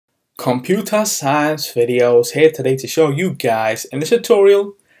Computer science videos here today to show you guys in this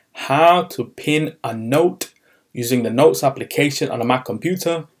tutorial how to pin a note using the notes application on a Mac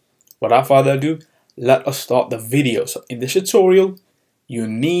computer. Without further ado, let us start the video. So in this tutorial, you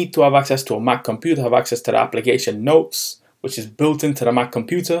need to have access to a Mac computer, have access to the application Notes, which is built into the Mac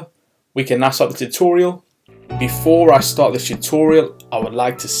computer. We can now start the tutorial. Before I start this tutorial, I would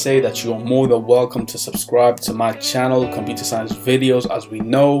like to say that you are more than welcome to subscribe to my channel, Computer Science Videos. As we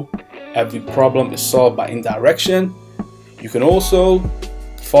know, every problem is solved by indirection. You can also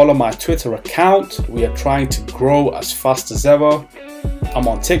follow my Twitter account. We are trying to grow as fast as ever. I'm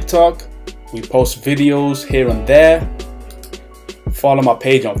on TikTok. We post videos here and there. Follow my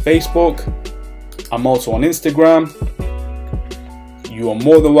page on Facebook. I'm also on Instagram. You are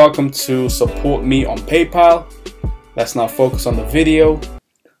more than welcome to support me on PayPal. Let's now focus on the video.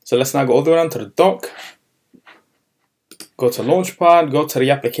 So let's now go all the way down to the dock. Go to Launchpad, go to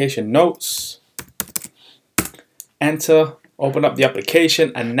the application Notes. Enter, open up the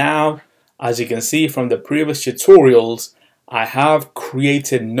application, and now, as you can see from the previous tutorials, I have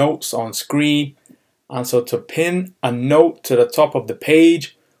created notes on screen. And so to pin a note to the top of the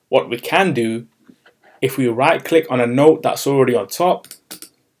page, what we can do, if we right click on a note that's already on top,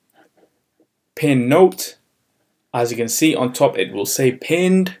 pin note, as you can see on top it will say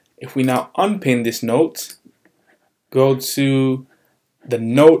pinned. If we now unpin this note, go to the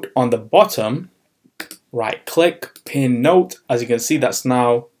note on the bottom, right click, pin note, as you can see that's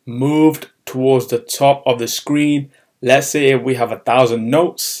now moved towards the top of the screen. Let's say if we have 1,000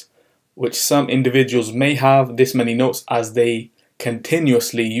 notes, which some individuals may have this many notes as they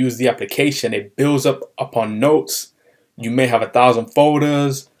continuously use the application, it builds up upon notes. You may have 1,000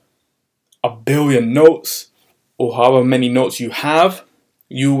 folders, 1 billion notes, or however many notes you have.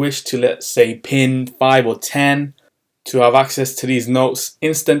 You wish to, let's say, pin 5 or 10 to have access to these notes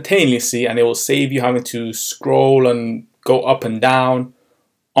instantaneously, and it will save you having to scroll and go up and down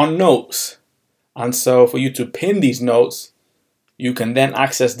on notes. And so for you to pin these notes, you can then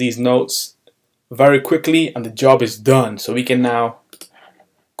access these notes very quickly and the job is done. So we can now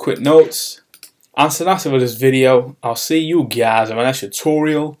quit Notes. And so that's it for this video. I'll see you guys in my next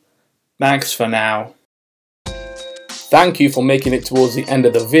tutorial. Thanks for now. Thank you for making it towards the end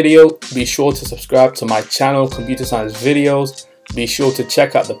of the video. Be sure to subscribe to my channel, Computer Science Videos. Be sure to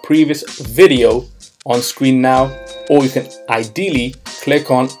check out the previous video on screen now, or you can ideally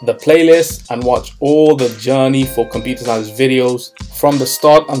click on the playlist and watch all the journey for Computer Science videos from the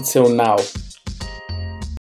start until now.